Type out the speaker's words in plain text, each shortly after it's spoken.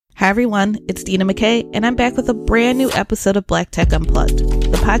Hi everyone, it's Dina McKay, and I'm back with a brand new episode of Black Tech Unplugged,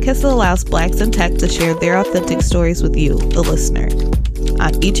 the podcast that allows Blacks in tech to share their authentic stories with you, the listener.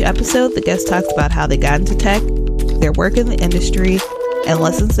 On each episode, the guest talks about how they got into tech, their work in the industry, and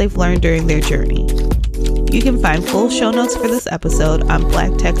lessons they've learned during their journey. You can find full show notes for this episode on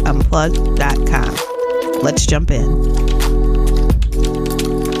blacktechunplugged.com. Let's jump in.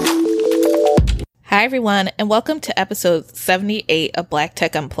 Hi everyone, and welcome to episode 78 of Black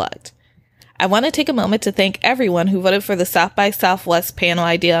Tech Unplugged. I want to take a moment to thank everyone who voted for the South by Southwest panel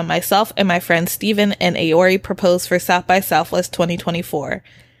idea myself and my friends Steven and Aori proposed for South by Southwest 2024.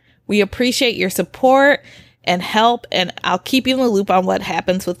 We appreciate your support and help, and I'll keep you in the loop on what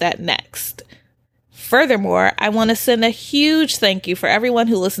happens with that next. Furthermore, I want to send a huge thank you for everyone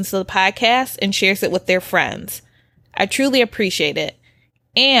who listens to the podcast and shares it with their friends. I truly appreciate it.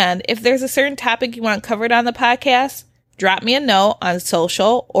 And if there's a certain topic you want covered on the podcast, drop me a note on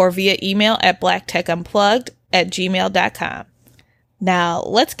social or via email at blacktechunplugged@gmail.com. Now,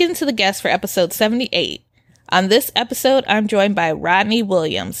 let's get into the guest for episode 78. On this episode, I'm joined by Rodney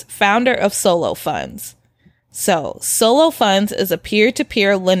Williams, founder of Solo Funds. So, Solo Funds is a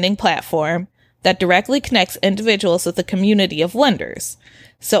peer-to-peer lending platform that directly connects individuals with a community of lenders.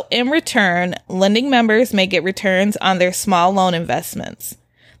 So, in return, lending members may get returns on their small loan investments.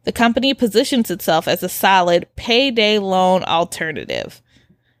 The company positions itself as a solid payday loan alternative.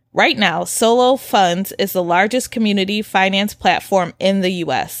 Right now, Solo Funds is the largest community finance platform in the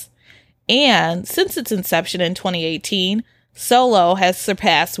U.S. And since its inception in 2018, Solo has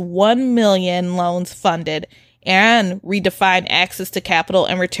surpassed 1 million loans funded and redefined access to capital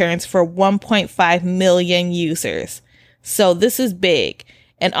and returns for 1.5 million users. So this is big.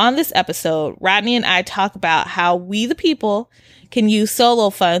 And on this episode, Rodney and I talk about how we, the people, can use Solo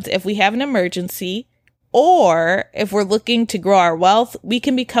Funds if we have an emergency, or if we're looking to grow our wealth, we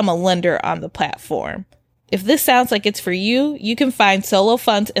can become a lender on the platform. If this sounds like it's for you, you can find Solo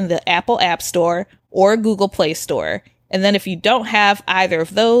Funds in the Apple App Store or Google Play Store. And then if you don't have either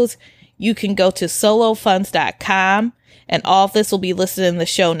of those, you can go to solofunds.com, and all of this will be listed in the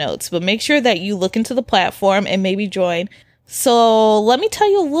show notes. But make sure that you look into the platform and maybe join. So let me tell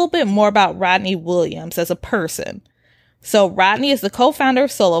you a little bit more about Rodney Williams as a person. So Rodney is the co-founder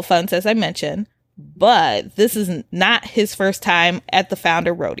of Solo Funds, as I mentioned, but this is not his first time at the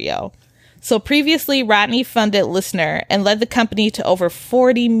founder rodeo. So previously, Rodney funded Listener and led the company to over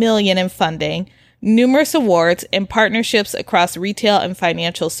 $40 million in funding, numerous awards, and partnerships across retail and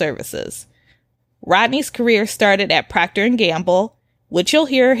financial services. Rodney's career started at Procter & Gamble, which you'll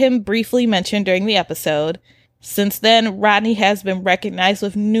hear him briefly mention during the episode. Since then, Rodney has been recognized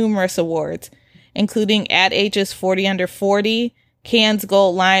with numerous awards, including Ad Age's 40 Under 40, Cannes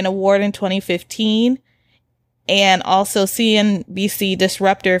Gold Lion Award in 2015, and also CNBC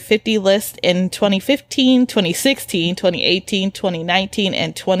Disruptor 50 list in 2015, 2016, 2018, 2019,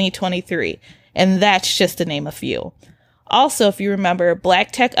 and 2023. And that's just to name a few. Also, if you remember,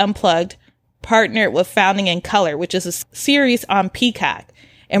 Black Tech Unplugged partnered with Founding in Color, which is a series on Peacock.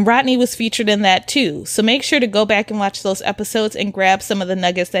 And Rodney was featured in that too. So make sure to go back and watch those episodes and grab some of the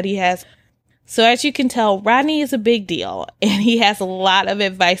nuggets that he has. So as you can tell, Rodney is a big deal, and he has a lot of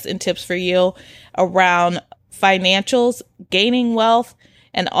advice and tips for you around financials, gaining wealth,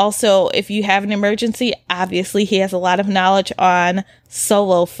 and also if you have an emergency, obviously he has a lot of knowledge on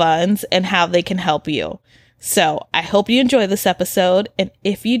Solo Funds and how they can help you. So I hope you enjoy this episode, and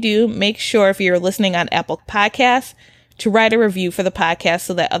if you do, make sure if you're listening on Apple Podcasts to write a review for the podcast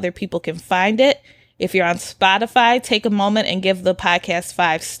so that other people can find it. If you're on Spotify, take a moment and give the podcast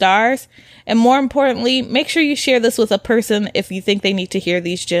 5 stars. And more importantly, make sure you share this with a person if you think they need to hear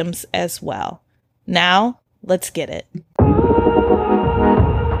these gems as well. Now, let's get it.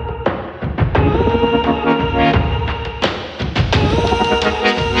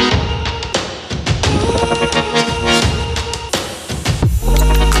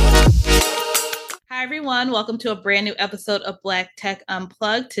 Hi everyone, welcome to a brand new episode of Black Tech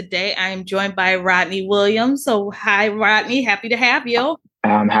Unplugged. Today I am joined by Rodney Williams. So hi Rodney, happy to have you.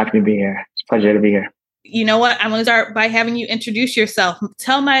 I'm happy to be here. It's a pleasure to be here. You know what? I'm going to start by having you introduce yourself.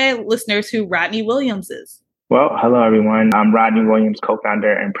 Tell my listeners who Rodney Williams is. Well, hello everyone. I'm Rodney Williams,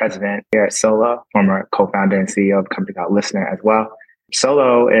 co-founder and president here at Solo, former co-founder and CEO of a company called Listener as well.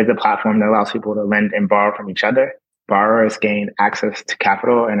 Solo is a platform that allows people to lend and borrow from each other. Borrowers gain access to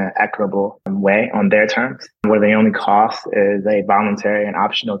capital in an equitable way on their terms, where the only cost is a voluntary and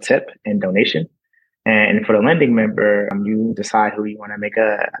optional tip and donation. And for the lending member, you decide who you want to make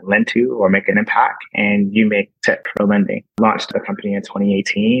a lend to or make an impact, and you make tip for lending. Launched the company in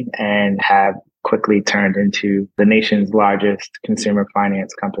 2018 and have quickly turned into the nation's largest consumer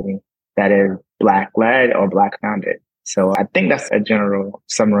finance company that is Black led or Black founded. So I think that's a general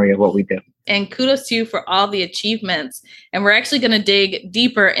summary of what we do. And kudos to you for all the achievements. And we're actually going to dig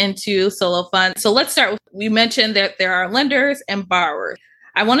deeper into Solo Funds. So let's start with, we mentioned that there are lenders and borrowers.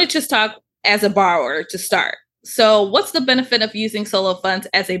 I want to just talk as a borrower to start. So what's the benefit of using Solo Funds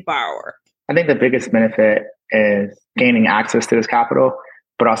as a borrower? I think the biggest benefit is gaining access to this capital,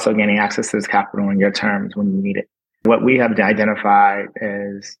 but also gaining access to this capital on your terms when you need it. What we have identified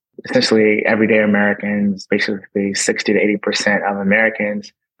is essentially everyday Americans, basically 60 to 80% of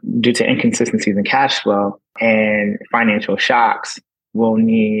Americans, due to inconsistencies in cash flow and financial shocks, will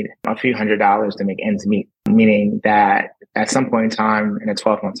need a few $100s to make ends meet, meaning that at some point in time in a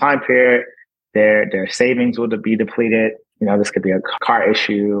 12-month time period, their savings will be depleted. This could be a car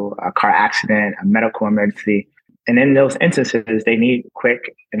issue, a car accident, a medical emergency. And in those instances, they need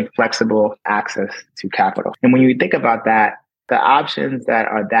quick and flexible access to capital. And when you think about that, the options that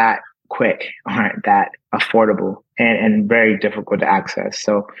are that quick aren't that affordable and very difficult to access.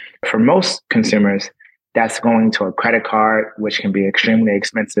 So for most consumers, that's going to a credit card, which can be extremely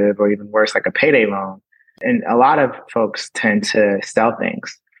expensive, or even worse, like a payday loan. And a lot of folks tend to sell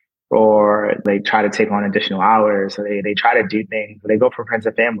things, or they try to take on additional hours, or they try to do things, or they go for friends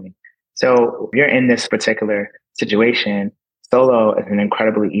and family. So if you're in this particular situation, Solo is an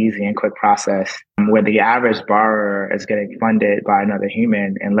incredibly easy and quick process where the average borrower is getting funded by another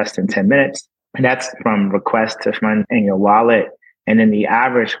human in less than 10 minutes. And that's from request to fund in your wallet. And then the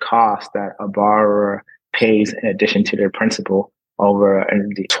average cost that a borrower pays in addition to their principal over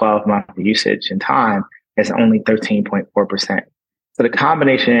the 12-month usage and time is only 13.4%. So the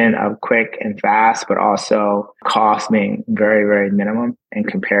combination of quick and fast, but also cost being very, very minimum in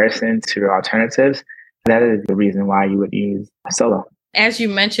comparison to alternatives, that is the reason why you would use Solo. As you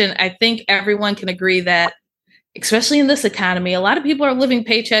mentioned, I think everyone can agree that, especially in this economy, a lot of people are living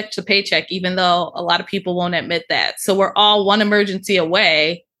paycheck to paycheck, even though a lot of people won't admit that. So we're all one emergency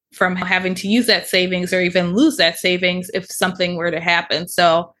away from having to use that savings or even lose that savings if something were to happen.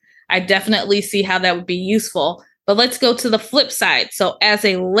 So I definitely see how that would be useful. But let's go to the flip side. So as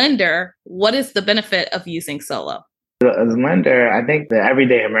a lender, what is the benefit of using Solo? As a lender, I think the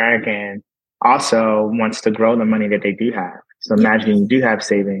everyday American also wants to grow the money that they do have. So imagine you do have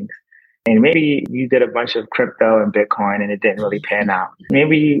savings and maybe you did a bunch of crypto and Bitcoin and it didn't really pan out.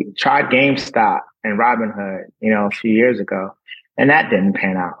 Maybe you tried GameStop and Robinhood, a few years ago, and that didn't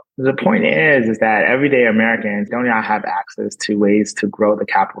pan out. The point is that everyday Americans don't now have access to ways to grow the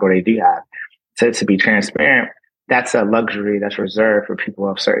capital they do have. So to be transparent, that's a luxury that's reserved for people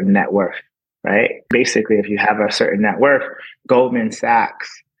of certain net worth, right? Basically, if you have a certain net worth, Goldman Sachs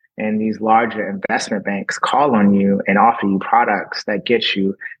and these larger investment banks call on you and offer you products that get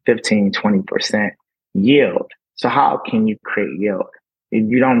you 15, 20% yield. So how can you create yield?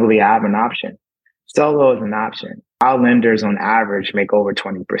 You don't really have an option. Solo is an option. Our lenders on average make over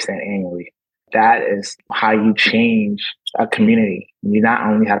 20% annually. That is how you change a community. You not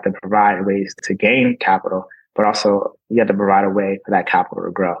only have to provide ways to gain capital, but also you have to provide a way for that capital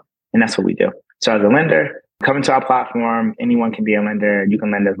to grow. And that's what we do. So as a lender, come into our platform, anyone can be a lender. You can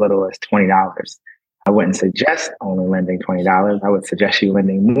lend as little as $20. I wouldn't suggest only lending $20. I would suggest you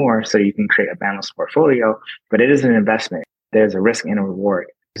lending more so you can create a balanced portfolio, but it is an investment. There's a risk and a reward.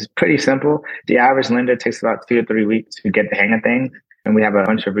 It's pretty simple. The average lender takes about 2 to 3 weeks to get the hang of things. And we have a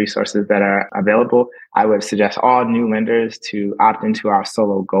bunch of resources that are available. I would suggest all new lenders to opt into our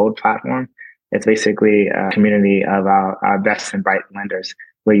Solo Gold platform. It's basically a community of our best and bright lenders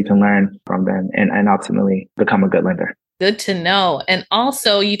where you can learn from them and ultimately become a good lender. Good to know. And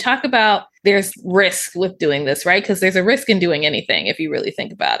also you talk about there's risk with doing this, right? Because there's a risk in doing anything if you really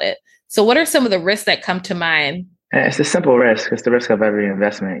think about it. So what are some of the risks that come to mind? It's a simple risk. It's the risk of every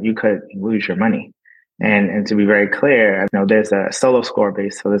investment. You could lose your money. And to be very clear, there's a Solo score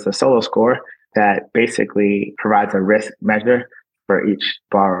base. So there's a Solo score that basically provides a risk measure for each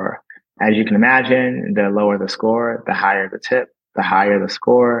borrower. As you can imagine, the lower the score, the higher the tip. The higher the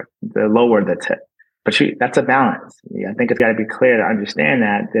score, the lower the tip. But that's a balance. I think it's got to be clear to understand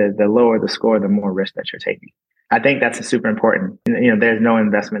that the lower the score, the more risk that you're taking. I think that's super important. There's no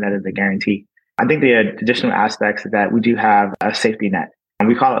investment that is a guarantee. I think the additional aspects is that we do have a safety net, and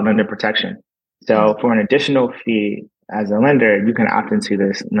we call it lender protection. So for an additional fee as a lender, you can opt into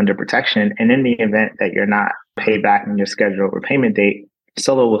this lender protection. And in the event that you're not paid back on your scheduled repayment date,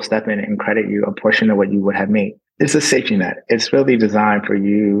 Solo will step in and credit you a portion of what you would have made. It's a safety net. It's really designed for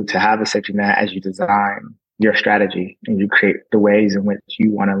you to have a safety net as you design your strategy and you create the ways in which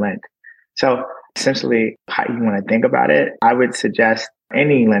you want to lend. So essentially, how you want to think about it, I would suggest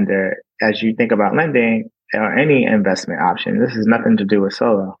any lender as you think about lending or any investment option, this has nothing to do with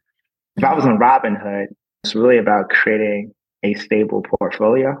solo. If I was on Robinhood, it's really about creating a stable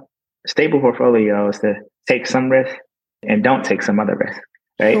portfolio. A stable portfolio is to take some risk and don't take some other risk,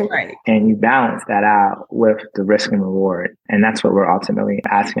 right? Right. And you balance that out with the risk and reward. And that's what we're ultimately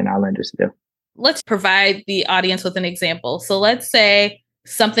asking our lenders to do. Let's provide the audience with an example. So let's say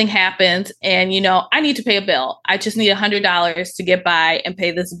something happens and, I need to pay a bill. I just need $100 to get by and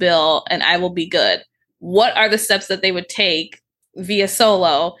pay this bill and I will be good. What are the steps that they would take via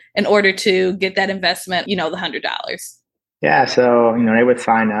Solo in order to get that investment, the $100? Yeah. So, they would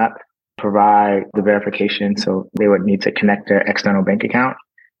sign up, provide the verification. So they would need to connect their external bank account.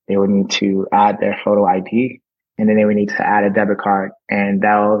 They would need to add their photo ID, and then they would need to add a debit card. And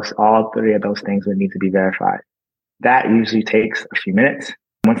all three of those things would need to be verified. That usually takes a few minutes.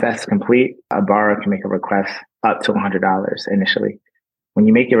 Once that's complete, a borrower can make a request up to $100 initially. When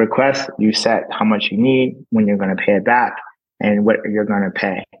you make your request, you set how much you need, when you're going to pay it back, and what you're going to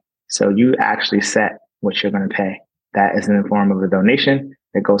pay. So you actually set what you're going to pay. That is in the form of a donation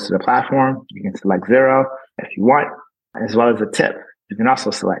that goes to the platform. You can select 0 if you want, as well as a tip. You can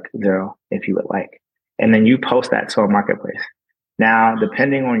also select 0 if you would like. And then you post that to a marketplace. Now,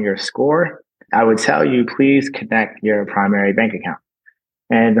 depending on your score, I would tell you, please connect your primary bank account.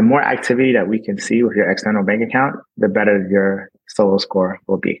 And the more activity that we can see with your external bank account, the better your solo score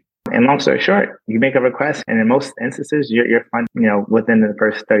will be. And long story short, you make a request, and in most instances, you're funded, within the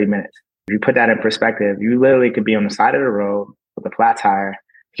first 30 minutes. If you put that in perspective, you literally could be on the side of the road with a flat tire,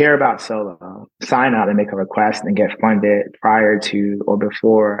 hear about Solo, sign up and make a request and get funded prior to or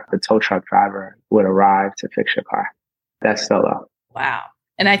before the tow truck driver would arrive to fix your car. That's Solo. Wow.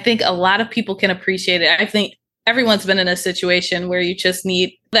 And I think a lot of people can appreciate it. I think everyone's been in a situation where you just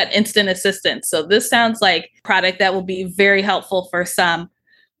need that instant assistance. So this sounds like a product that will be very helpful for some.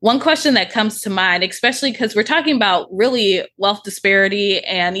 One question that comes to mind, especially because we're talking about really wealth disparity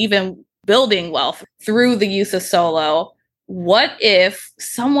and even building wealth through the use of Solo. What if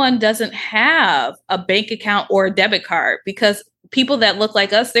someone doesn't have a bank account or a debit card? Because people that look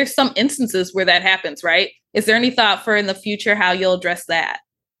like us, there's some instances where that happens, right? Is there any thought for in the future how you'll address that?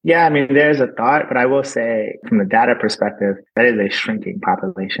 Yeah, there's a thought, but I will say from the data perspective, that is a shrinking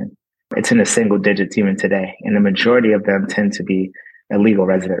population. It's in the single digits even today, and the majority of them tend to be illegal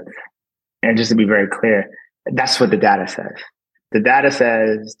residents. And just to be very clear, that's what the data says. The data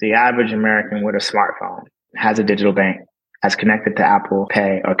says the average American with a smartphone has a digital bank, has connected to Apple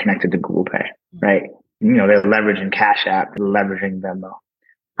Pay or connected to Google Pay, right? They're leveraging Cash App, they're leveraging Venmo.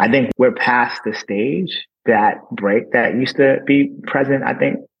 I think we're past the stage, that break that used to be present, I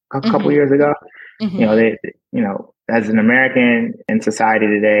think, a couple years ago. As an American in society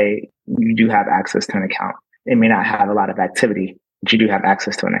today, you do have access to an account. It may not have a lot of activity, but you do have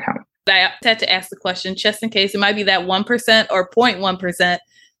access to an account. I had to ask the question just in case it might be that 1% or 0.1%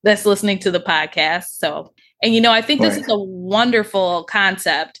 that's listening to the podcast. So, and I think this is a wonderful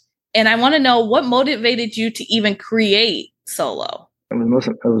concept. And I want to know what motivated you to even create Solo. It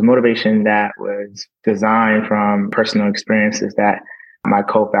was motivation that was designed from personal experiences that my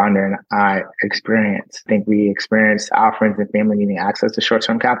co-founder and I experienced. I think we experienced our friends and family needing access to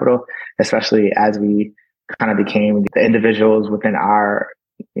short-term capital, especially as we kind of became the individuals within our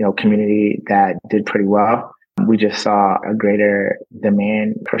community that did pretty well. We just saw a greater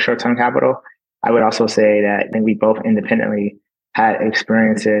demand for short-term capital. I would also say that I think we both independently had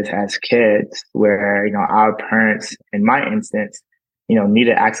experiences as kids where, our parents, in my instance,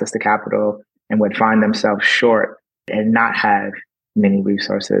 needed access to capital and would find themselves short and not have many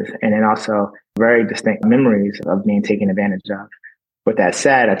resources. And then also very distinct memories of being taken advantage of. With that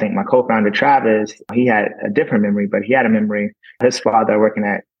said, I think my co-founder, Travis, he had a different memory, but he had a memory. His father, working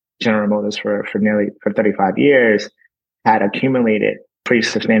at General Motors for 35 years, had accumulated pretty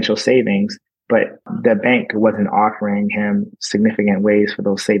substantial savings, but the bank wasn't offering him significant ways for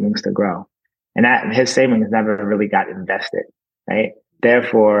those savings to grow. And that his savings never really got invested, right?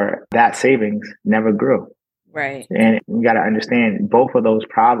 Therefore, that savings never grew. Right. And you got to understand both of those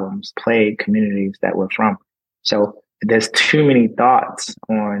problems plague communities that we're from. So there's too many thoughts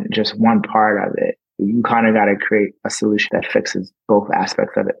on just one part of it. You kind of got to create a solution that fixes both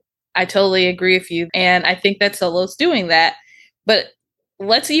aspects of it. I totally agree with you. And I think that Solo's doing that. But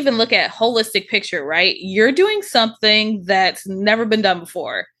let's even look at holistic picture, right? You're doing something that's never been done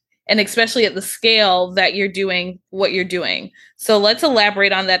before. And especially at the scale that you're doing what you're doing. So let's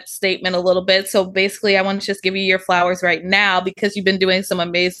elaborate on that statement a little bit. So basically, I want to just give you your flowers right now because you've been doing some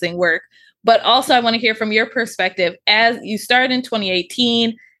amazing work. But also, I want to hear from your perspective. As you started in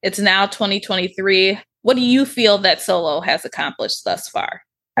 2018, it's now 2023. What do you feel that Solo has accomplished thus far?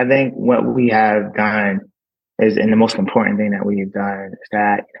 I think what we have done is, and the most important thing that we've done is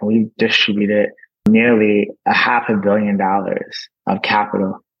that we distributed nearly $500 million of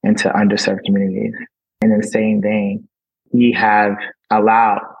capital into underserved communities. And in the same vein, we have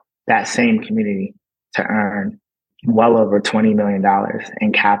allowed that same community to earn well over $20 million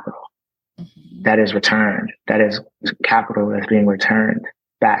in capital that is returned, that is capital that's being returned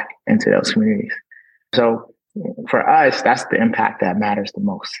back into those communities. So for us, that's the impact that matters the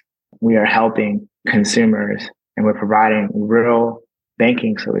most. We are helping consumers and we're providing real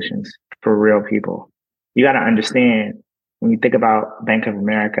banking solutions for real people. You got to understand, when you think about Bank of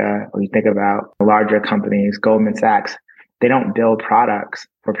America, or you think about larger companies, Goldman Sachs, they don't build products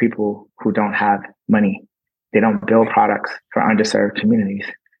for people who don't have money. They don't build products for underserved communities.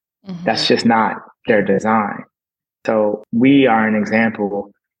 That's just not their design. So we are an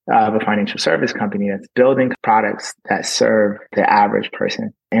example of a financial service company that's building products that serve the average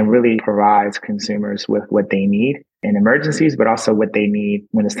person and really provides consumers with what they need in emergencies, but also what they need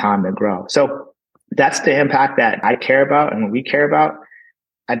when it's time to grow. So that's the impact that I care about and what we care about.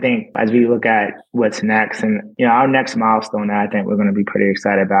 I think as we look at what's next, and our next milestone that I think we're going to be pretty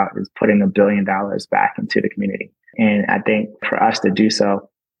excited about is putting $1 billion back into the community. And I think for us to do so,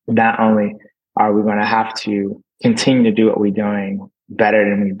 not only are we going to have to continue to do what we're doing better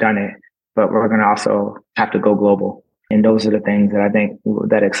than we've done it, but we're going to also have to go global. And those are the things that I think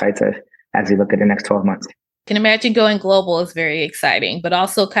that excites us as we look at the next 12 months. Can imagine going global is very exciting, but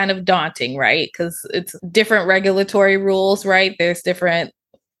also kind of daunting, right? Because it's different regulatory rules, right? There's different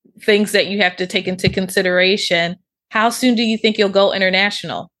things that you have to take into consideration. How soon do you think you'll go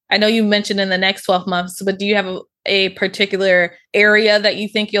international? I know you mentioned in the next 12 months, but do you have a particular area that you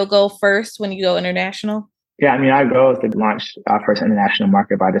think you'll go first when you go international? Yeah, our goal is to launch our first international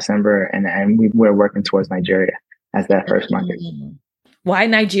market by December, and we're working towards Nigeria as that first market. Why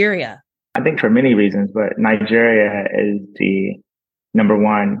Nigeria? I think for many reasons, but Nigeria is the number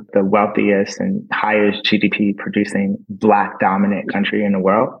one, the wealthiest and highest GDP producing Black dominant country in the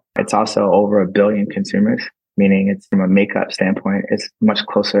world. It's also over 1 billion consumers, meaning it's from a makeup standpoint, it's much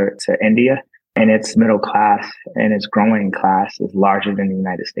closer to India, and its middle class and its growing class is larger than the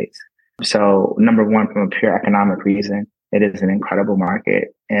United States. So number one, from a pure economic reason, it is an incredible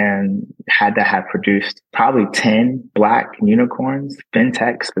market and had to have produced probably 10 Black unicorns,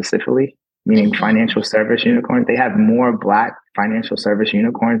 FinTech specifically, meaning financial service unicorns. They have more Black financial service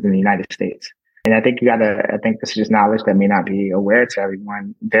unicorns in the United States. And I think I think this is just knowledge that may not be aware to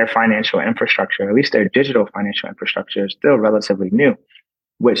everyone. Their financial infrastructure, at least their digital financial infrastructure, is still relatively new,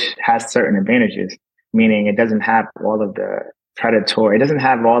 which has certain advantages, meaning it doesn't have all of the predatory, it doesn't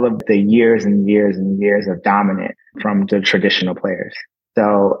have all of the years and years and years of dominant from the traditional players.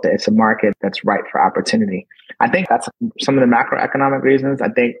 So it's a market that's ripe for opportunity. I think that's some of the macroeconomic reasons. I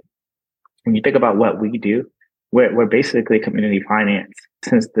think when you think about what we do, we're basically community finance.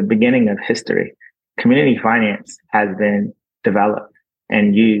 Since the beginning of history, community finance has been developed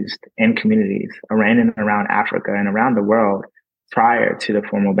and used in communities around and around Africa and around the world prior to the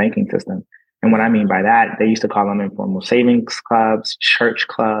formal banking system. And what I mean by that, they used to call them informal savings clubs, church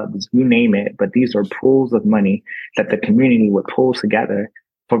clubs, you name it. But these are pools of money that the community would pull together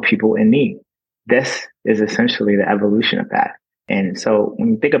for people in need. This is essentially the evolution of that. And so when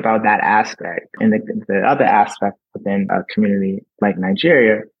you think about that aspect and the other aspect within a community like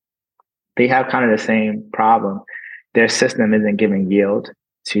Nigeria, they have kind of the same problem. Their system isn't giving yield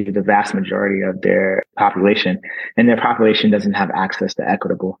to the vast majority of their population, and their population doesn't have access to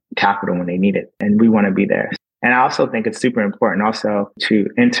equitable capital when they need it. And we want to be there. And I also think it's super important also to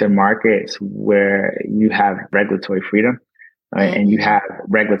enter markets where you have regulatory freedom and you have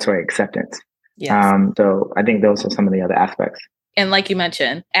regulatory acceptance. Yes. So I think those are some of the other aspects. And like you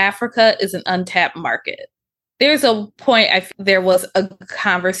mentioned, Africa is an untapped market. There's a point, there was a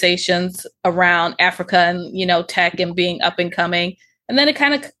conversations around Africa and, tech and being up and coming. And then it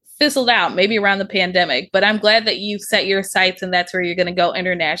kind of fizzled out, maybe around the pandemic. But I'm glad that you've set your sights and that's where you're going to go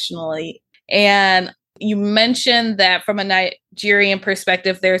internationally. And you mentioned that from a Nigerian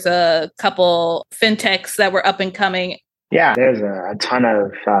perspective, there's a couple FinTechs that were up and coming. Yeah, there's a ton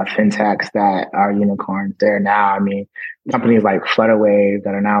of FinTechs that are unicorns there now. Companies like Flutterwave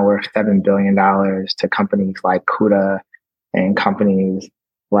that are now worth $7 billion to companies like Kuda and companies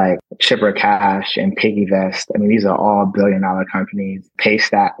like Chipper Cash and PiggyVest. These are all billion-dollar companies.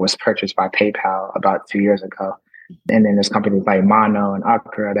 Paystack was purchased by PayPal about 2 years ago. And then there's companies like Mono and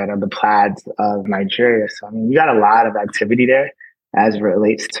Accra that are the plaids of Nigeria. So, you got a lot of activity there as it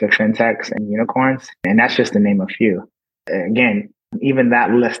relates to FinTechs and unicorns. And that's just to name a few. Again, even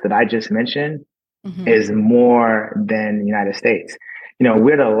that list that I just mentioned is more than the United States.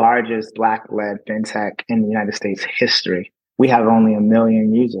 We're the largest Black-led FinTech in the United States history. We have only 1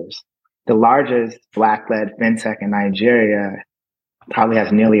 million users. The largest Black-led FinTech in Nigeria probably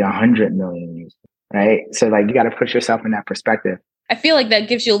has nearly 100 million users, right? So like, you got to put yourself in that perspective. I feel like that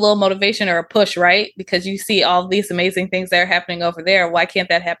gives you a little motivation or a push, right? Because you see all these amazing things that are happening over there. Why can't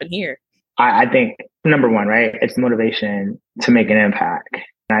that happen here? I think number one, right? It's motivation to make an impact.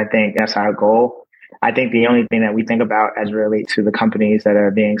 And I think that's our goal. I think the only thing that we think about as it relates to the companies that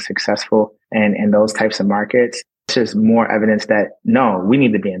are being successful in those types of markets, it's just more evidence that no, we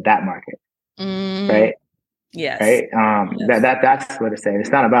need to be in that market, right? Yes. Right. Yes. That's what it's saying. It's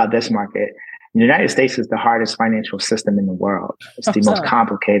not about this market. The United States is the hardest financial system in the world. It's the most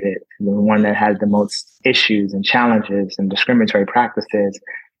complicated, the one that has the most issues and challenges and discriminatory practices.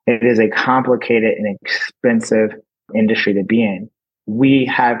 It is a complicated and expensive industry to be in. We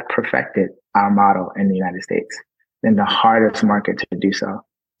have perfected our model in the United States, in the hardest market to do so.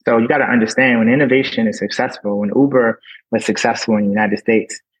 So you got to understand, when innovation is successful, when Uber was successful in the United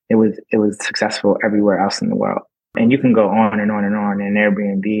States, it was successful everywhere else in the world. And you can go on and on and on, and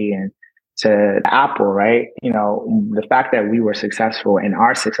Airbnb and to Apple, right? The fact that we were successful and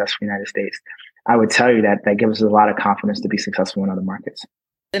are successful in the United States, I would tell you that gives us a lot of confidence to be successful in other markets.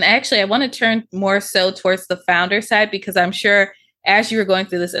 And actually, I want to turn more so towards the founder side, because I'm sure as you were going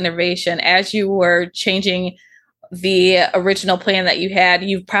through this innovation, as you were changing the original plan that you had,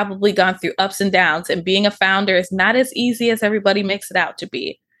 you've probably gone through ups and downs, and being a founder is not as easy as everybody makes it out to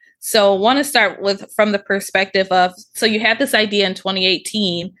be. So I want to start from the perspective of, so you had this idea in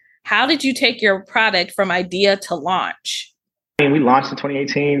 2018. How did you take your product from idea to launch? We launched in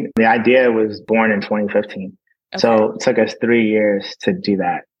 2018. The idea was born in 2015. Okay. So it took us 3 years to do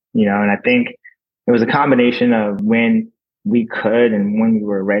that, and I think it was a combination of when we could and when we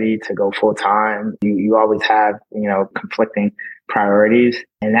were ready to go full time. You always have, conflicting priorities.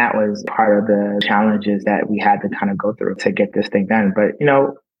 And that was part of the challenges that we had to kind of go through to get this thing done. But,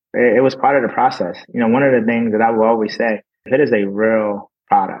 it was part of the process. One of the things that I will always say, if it is a real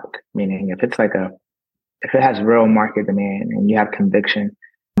product, meaning if it has real market demand and you have conviction,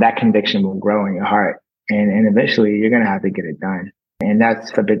 that conviction will grow in your heart. And eventually you're going to have to get it done. And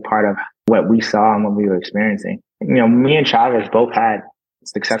that's a big part of what we saw and what we were experiencing. Me and Travis both had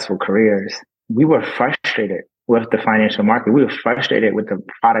successful careers. We were frustrated with the financial market. We were frustrated with the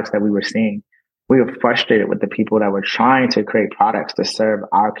products that we were seeing. We were frustrated with the people that were trying to create products to serve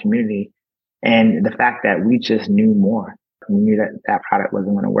our community. And the fact that we just knew more. We knew that product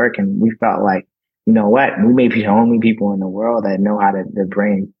wasn't going to work. And we felt like, you know what, we may be the only people in the world that know how to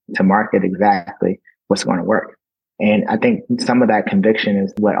bring to market exactly what's going to work. And I think some of that conviction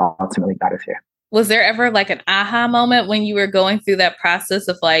is what ultimately got us here. Was there ever like an aha moment when you were going through that process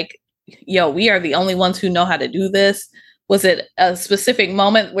of like, we are the only ones who know how to do this? Was it a specific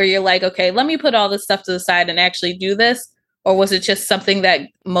moment where you're like, okay, let me put all this stuff to the side and actually do this? Or was it just something that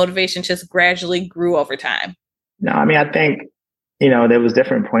motivation just gradually grew over time? No, I think, there was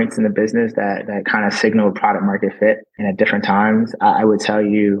different points in the business that kind of signaled product market fit. And at different times, I would tell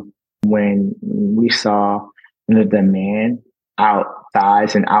you, when we saw the demand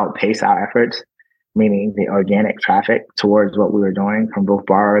outsize and outpace our efforts, meaning the organic traffic towards what we were doing from both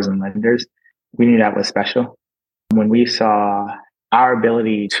borrowers and lenders, we knew that was special. When we saw our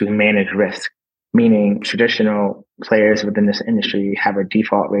ability to manage risk, meaning traditional players within this industry have a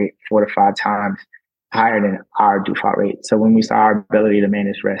default rate 4 to 5 times higher than our default rate. So when we saw our ability to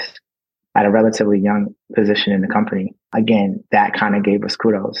manage risk at a relatively young position in the company, again, that kind of gave us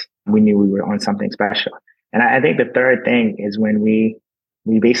kudos. We knew we were on something special. And I think the third thing is when we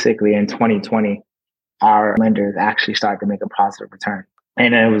basically in 2020, our lenders actually started to make a positive return.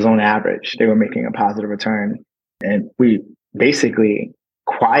 And it was on average, they were making a positive return. And we basically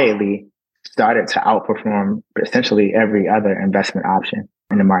quietly started to outperform essentially every other investment option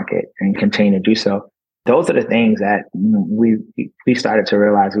in the market and continue to do so. Those are the things that we started to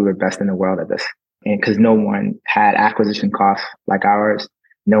realize we were best in the world at this. And because no one had acquisition costs like ours,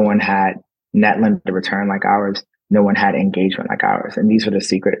 no one had net lender return like ours, no one had engagement like ours. And these are the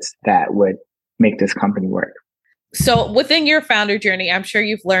secrets that would make this company work. So within your founder journey, I'm sure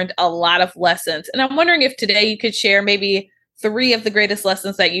you've learned a lot of lessons. And I'm wondering if today you could share maybe 3 of the greatest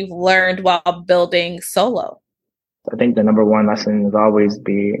lessons that you've learned while building Solo. I think the number one lesson is always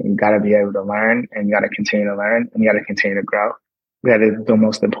you got to be able to learn, and you got to continue to learn, and you got to continue to grow. That is the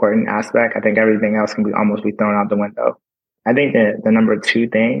most important aspect. I think everything else can almost be thrown out the window. I think that the number 2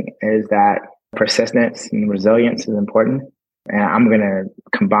 thing is that persistence and resilience is important. And I'm going to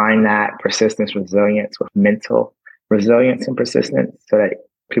combine that persistence, resilience with mental resilience and persistence so that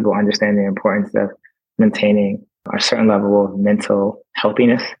people understand the importance of maintaining a certain level of mental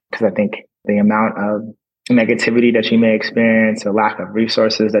healthiness, because I think the amount of negativity that you may experience, or lack of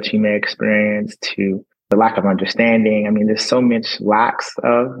resources that you may experience, to the lack of understanding. I mean, there's so much lacks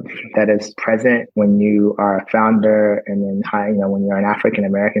of that is present when you are a founder, and then when you're an African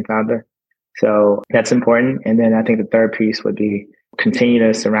American founder. So that's important. And then I think the third piece would be continue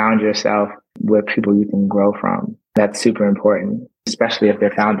to surround yourself with people you can grow from. That's super important, especially if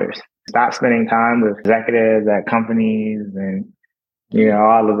they're founders. Stop spending time with executives at companies and,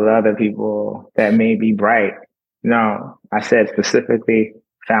 all of the other people that may be bright. No, I said specifically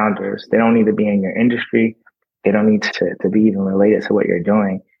founders. They don't need to be in your industry. They don't need to be even related to what you're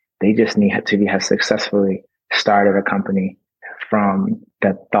doing. They just need to have successfully started a company from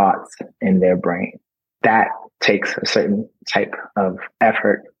the thoughts in their brain. That takes a certain type of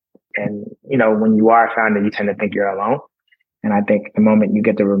effort. And, when you are a founder, you tend to think you're alone. And I think the moment you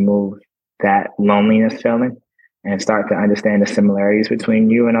get to remove that loneliness feeling and start to understand the similarities between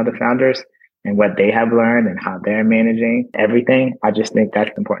you and other founders and what they have learned and how they're managing everything, I just think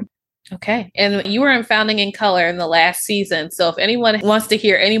that's important. Okay. And you were in Founding in Color in the last season. So if anyone wants to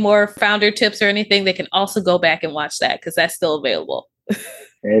hear any more founder tips or anything, they can also go back and watch that, because that's still available.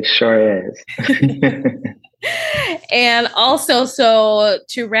 It sure is. And also, so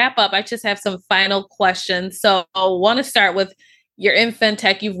to wrap up, I just have some final questions. So I want to start with, you're in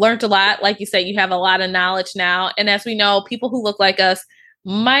FinTech. You've learned a lot. Like you said, you have a lot of knowledge now. And as we know, people who look like us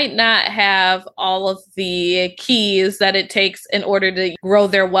might not have all of the keys that it takes in order to grow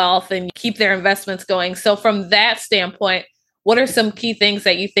their wealth and keep their investments going. So from that standpoint, what are some key things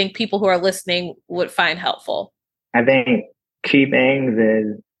that you think people who are listening would find helpful? I think key things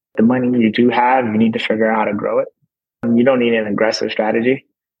is the money you do have, you need to figure out how to grow it. You don't need an aggressive strategy.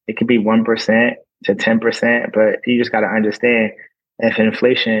 It could be 1% to 10%, but you just got to understand if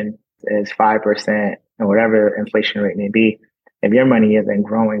inflation is 5% or whatever inflation rate may be, if your money isn't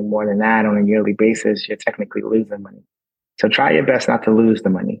growing more than that on a yearly basis, you're technically losing money. So try your best not to lose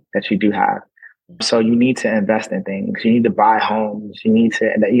the money that you do have. So you need to invest in things. You need to buy homes. You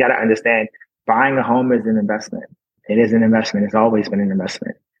got to understand buying a home is an investment. It is an investment. It's always been an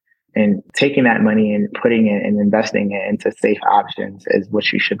investment. And taking that money and putting it and investing it into safe options is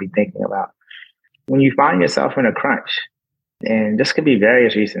what you should be thinking about. When you find yourself in a crunch, and this could be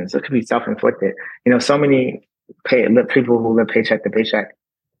various reasons, it could be self-inflicted. So many people who live paycheck to paycheck,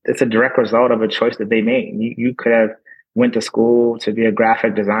 it's a direct result of a choice that they made. You could have went to school to be a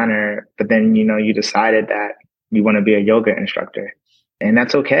graphic designer, but then, you decided that you want to be a yoga instructor, and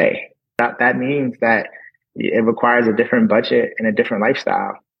that's okay. That means that it requires a different budget and a different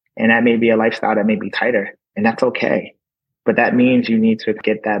lifestyle. And that may be a lifestyle that may be tighter, and that's okay. But that means you need to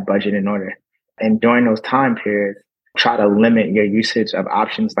get that budget in order. And during those time periods, try to limit your usage of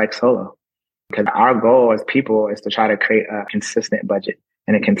options like solo. Because our goal as people is to try to create a consistent budget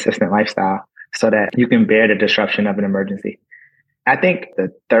and a consistent lifestyle so that you can bear the disruption of an emergency. I think the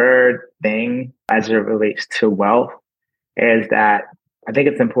third thing as it relates to wealth is that I think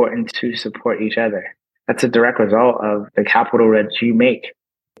it's important to support each other. That's a direct result of the capital that you make.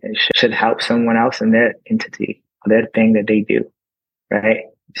 It should help someone else in their entity, or their thing that they do, right?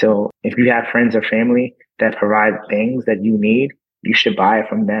 So if you have friends or family that provide things that you need, you should buy it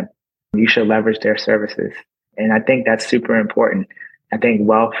from them. You should leverage their services. And I think that's super important. I think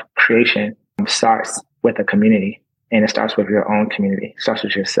wealth creation starts with a community, and it starts with your own community. It starts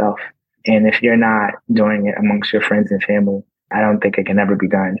with yourself. And if you're not doing it amongst your friends and family, I don't think it can ever be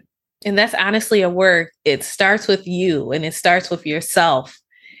done. And that's honestly a word. It starts with you, and it starts with yourself.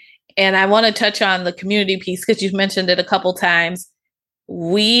 And I want to touch on the community piece because you've mentioned it a couple times.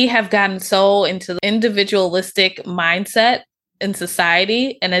 We have gotten so into the individualistic mindset in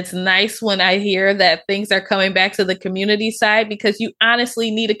society. And it's nice when I hear that things are coming back to the community side, because you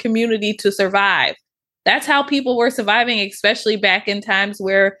honestly need a community to survive. That's how people were surviving, especially back in times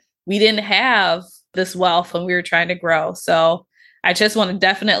where we didn't have this wealth when we were trying to grow. So I just want to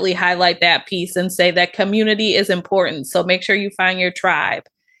definitely highlight that piece and say that community is important. So make sure you find your tribe.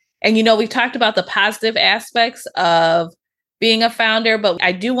 And, we've talked about the positive aspects of being a founder, but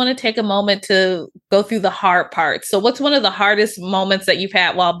I do want to take a moment to go through the hard parts. So what's one of the hardest moments that you've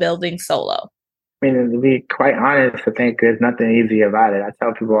had while building Solo? I mean, to be quite honest, I think there's nothing easy about it. I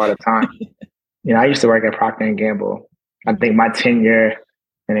tell people all the time, I used to work at Procter & Gamble. I think my tenure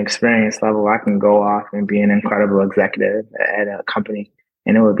and experience level, I can go off and be an incredible executive at a company,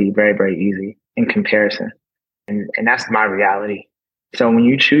 and it would be very, very easy in comparison. And that's my reality. So when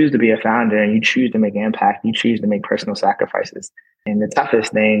you choose to be a founder and you choose to make impact, you choose to make personal sacrifices. And the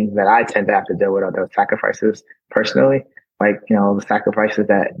toughest thing that I tend to have to deal with are those sacrifices personally. like, the sacrifices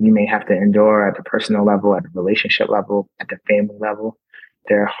that you may have to endure at the personal level, at the relationship level, at the family level.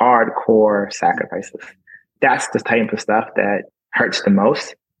 They're hardcore sacrifices. That's the type of stuff that hurts the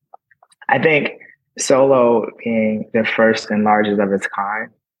most. I think Solo being the first and largest of its kind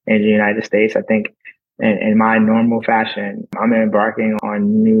in the United States, I think in my normal fashion, I'm embarking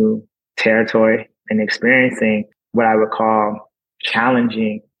on new territory and experiencing what I would call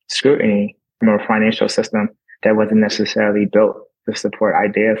challenging scrutiny from a financial system that wasn't necessarily built to support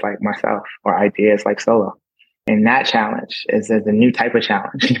ideas like myself or ideas like Solo. And that challenge is a new type of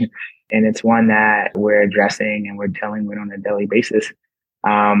challenge. And it's one that we're addressing and we're dealing with on a daily basis.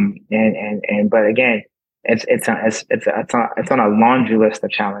 But again, it's on a laundry list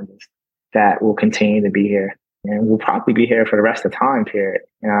of challenges that will continue to be here. And we'll probably be here for the rest of the time period.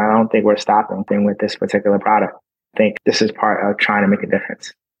 I don't think we're stopping with this particular product. I think this is part of trying to make a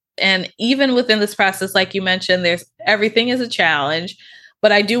difference. And even within this process, like you mentioned, everything is a challenge.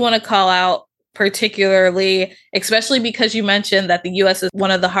 But I do want to call out particularly, especially because you mentioned that the U.S. is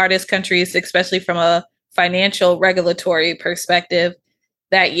one of the hardest countries, especially from a financial regulatory perspective,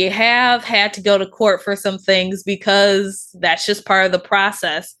 that you have had to go to court for some things because that's just part of the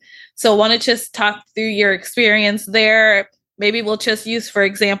process. So I want to just talk through your experience there. Maybe we'll just use, for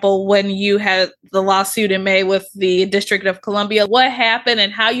example, when you had the lawsuit in May with the District of Columbia, what happened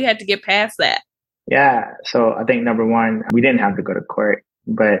and how you had to get past that? Yeah. So I think number one, we didn't have to go to court,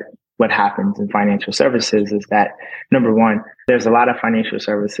 but what happens in financial services is that, number one, there's a lot of financial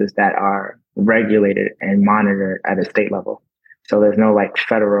services that are regulated and monitored at a state level. So there's no like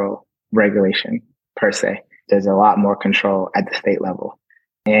federal regulation per se. There's a lot more control at the state level.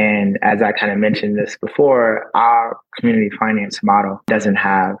 And as I kind of mentioned this before, our community finance model doesn't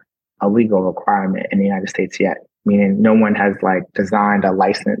have a legal requirement in the United States yet, meaning no one has like designed a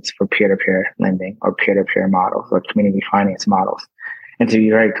license for peer-to-peer lending or peer-to-peer models or community finance models. And to be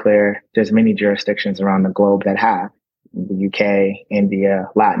very clear, there's many jurisdictions around the globe that have: the UK, India,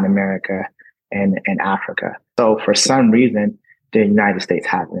 Latin America, and Africa. So for some reason, the United States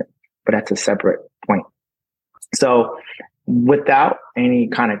hasn't, but that's a separate point. So without any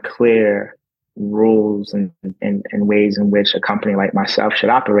kind of clear rules and ways in which a company like myself should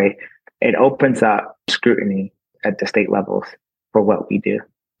operate, it opens up scrutiny at the state levels for what we do.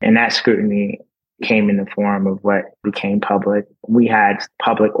 And that scrutiny came in the form of what became public. We had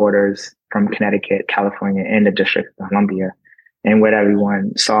public orders from Connecticut, California, and the District of Columbia. And what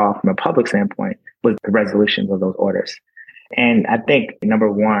everyone saw from a public standpoint was the resolutions of those orders. And I think,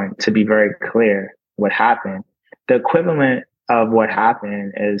 number one, to be very clear, what happened, the equivalent of what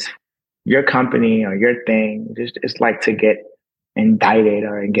happened is your company or your thing, it's like to get indicted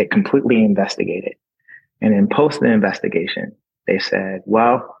or get completely investigated. And then post the investigation, they said,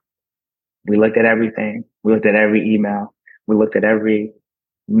 well, we looked at everything. We looked at every email. We looked at every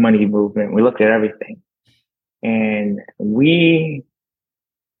money movement. We looked at everything. And we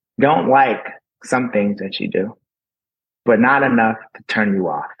don't like some things that you do, but not enough to turn you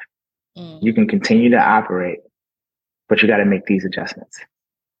off. You can continue to operate, but you got to make these adjustments.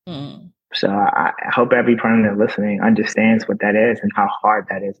 So I hope every person listening understands what that is and how hard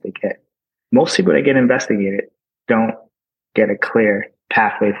that is to get. Most people that get investigated don't get a clear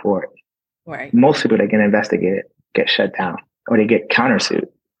pathway forward. Right. Most people that get investigated get shut down or they get countersued.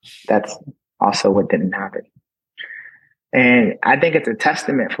 That's also what didn't happen. And I think it's a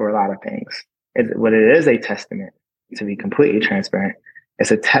testament for a lot of things. What it is a testament, to be completely transparent,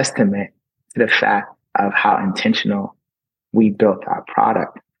 it's a testament to the fact of how intentional we built our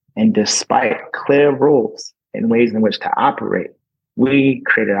product. And despite clear rules and ways in which to operate, we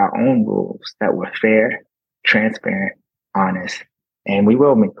created our own rules that were fair, transparent, honest, and we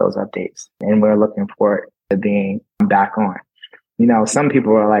will make those updates. And we're looking forward to being back on. Some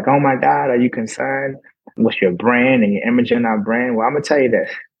people are like, oh my God, are you concerned with your brand and your image in our brand? Well, I'm going to tell you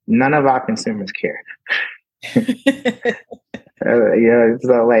this. None of our consumers care. So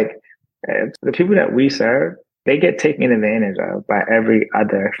like the people that we serve, they get taken advantage of by every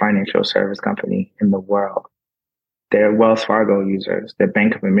other financial service company in the world. They're Wells Fargo users, they're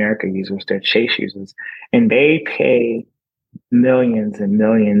Bank of America users, they're Chase users, and they pay millions and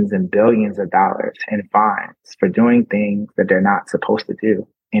millions and billions of dollars in fines for doing things that they're not supposed to do.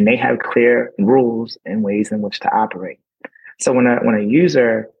 And they have clear rules and ways in which to operate. So when a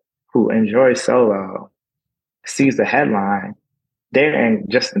user who enjoys Solo sees the headline, they're in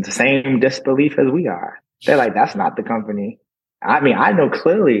just the same disbelief as we are. They're like, that's not the company. I mean, I know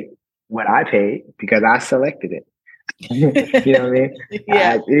clearly what I paid because I selected it. You know what I mean?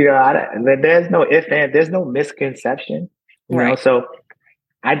 Yeah. There's no if and there's no misconception. You know, so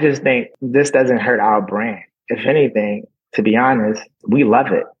I just think this doesn't hurt our brand. If anything, to be honest, we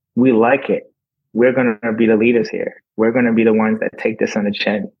love it. We like it. We're going to be the leaders here. We're going to be the ones that take this on the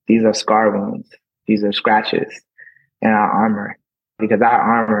chin. These are scar wounds. These are scratches in our armor, because our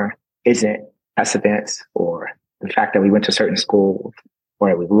armor isn't precedence or the fact that we went to certain schools or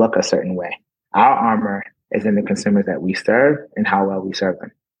that we look a certain way. Our armor is in the consumers that we serve and how well we serve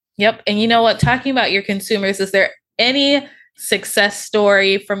them. Yep. And you know what? Talking about your consumers, is there any success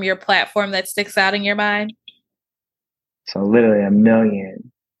story from your platform that sticks out in your mind? So literally 1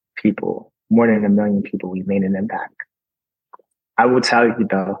 million people, more than 1 million people, we've made an impact. I will tell you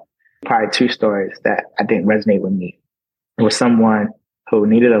though, probably 2 stories that I think resonate with me. It was someone who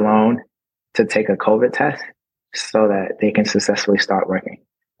needed a loan to take a COVID test so that they can successfully start working.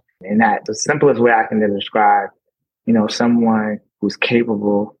 And that's the simplest way I can describe, someone who's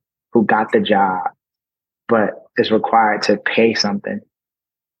capable, who got the job, but is required to pay something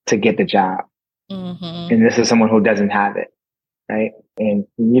to get the job. Mm-hmm. And this is someone who doesn't have it, right? And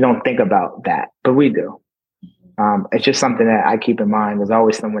you don't think about that, but we do. It's just something that I keep in mind. There's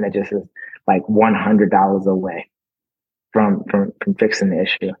always someone that just is like $100 away from fixing the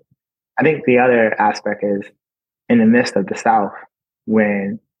issue. I think the other aspect is in the midst of the South,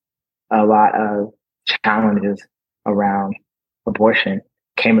 when a lot of challenges around abortion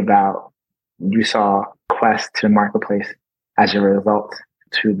came about, you saw quest to the marketplace as a result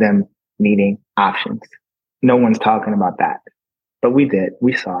to them needing options. No one's talking about that, but we did.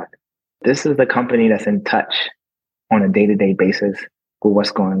 We saw it. This is the company that's in touch on a day-to-day basis with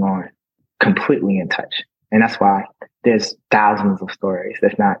what's going on, completely in touch. And that's why there's thousands of stories,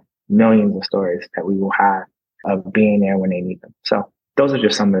 if not millions of stories that we will have of being there when they need them. So those are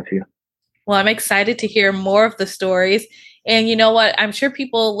just some of the few. Well, I'm excited to hear more of the stories. And you know what? I'm sure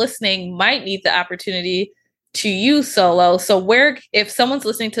people listening might need the opportunity to use Solo. So if someone's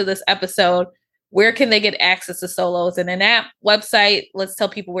listening to this episode, where can they get access to Solo? Is it an app, website? Let's tell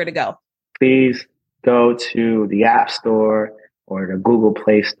people where to go. Please go to the App Store or the Google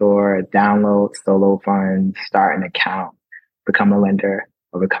Play Store, download Solo Funds, start an account, become a lender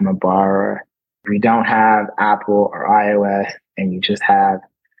or become a borrower. If you don't have Apple or iOS and you just have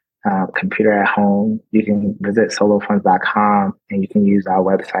a computer at home, you can visit solofunds.com and you can use our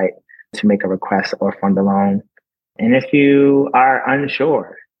website to make a request or fund a loan. And if you are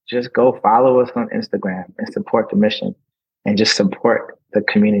unsure, just go follow us on Instagram and support the mission and just support the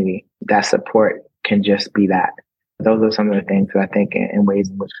community. That support can just be that. Those are some of the things that I think in ways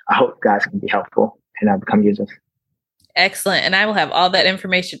in which I hope guys can be helpful and become users. Excellent. And I will have all that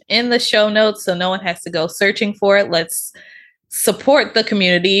information in the show notes so no one has to go searching for it. Let's support the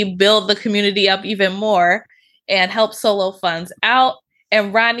community, build the community up even more, and help Solo Funds out.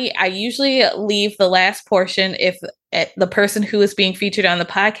 And Rodney, I usually leave the last portion if the person who is being featured on the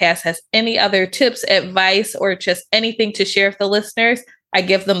podcast has any other tips, advice, or just anything to share with the listeners. I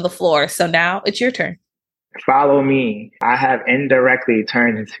give them the floor. So now it's your turn. Follow me. I have indirectly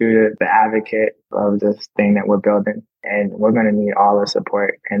turned into the advocate of this thing that we're building. And we're going to need all the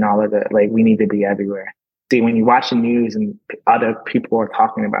support and all of we need to be everywhere. See, when you watch the news and other people are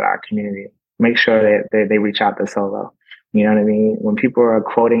talking about our community, make sure that they reach out to Solo. You know what I mean? When people are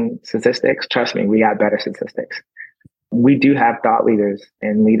quoting statistics, trust me, we got better statistics. We do have thought leaders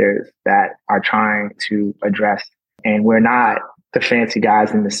and leaders that are trying to address, and we're not the fancy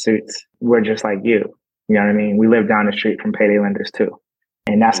guys in the suits. We're just like you. You know what I mean? We live down the street from payday lenders too.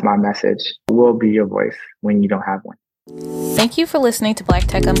 And that's my message. We'll be your voice when you don't have one. Thank you for listening to Black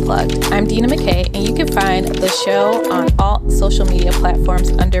Tech Unplugged. I'm Dina McKay, and you can find the show on all social media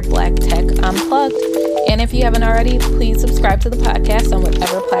platforms under Black Tech Unplugged. And if you haven't already, please subscribe to the podcast on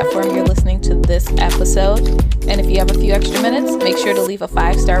whatever platform you're listening to this episode. And if you have a few extra minutes, make sure to leave a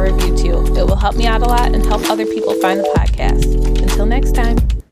 5-star review too. It will help me out a lot and help other people find the podcast. Until next time.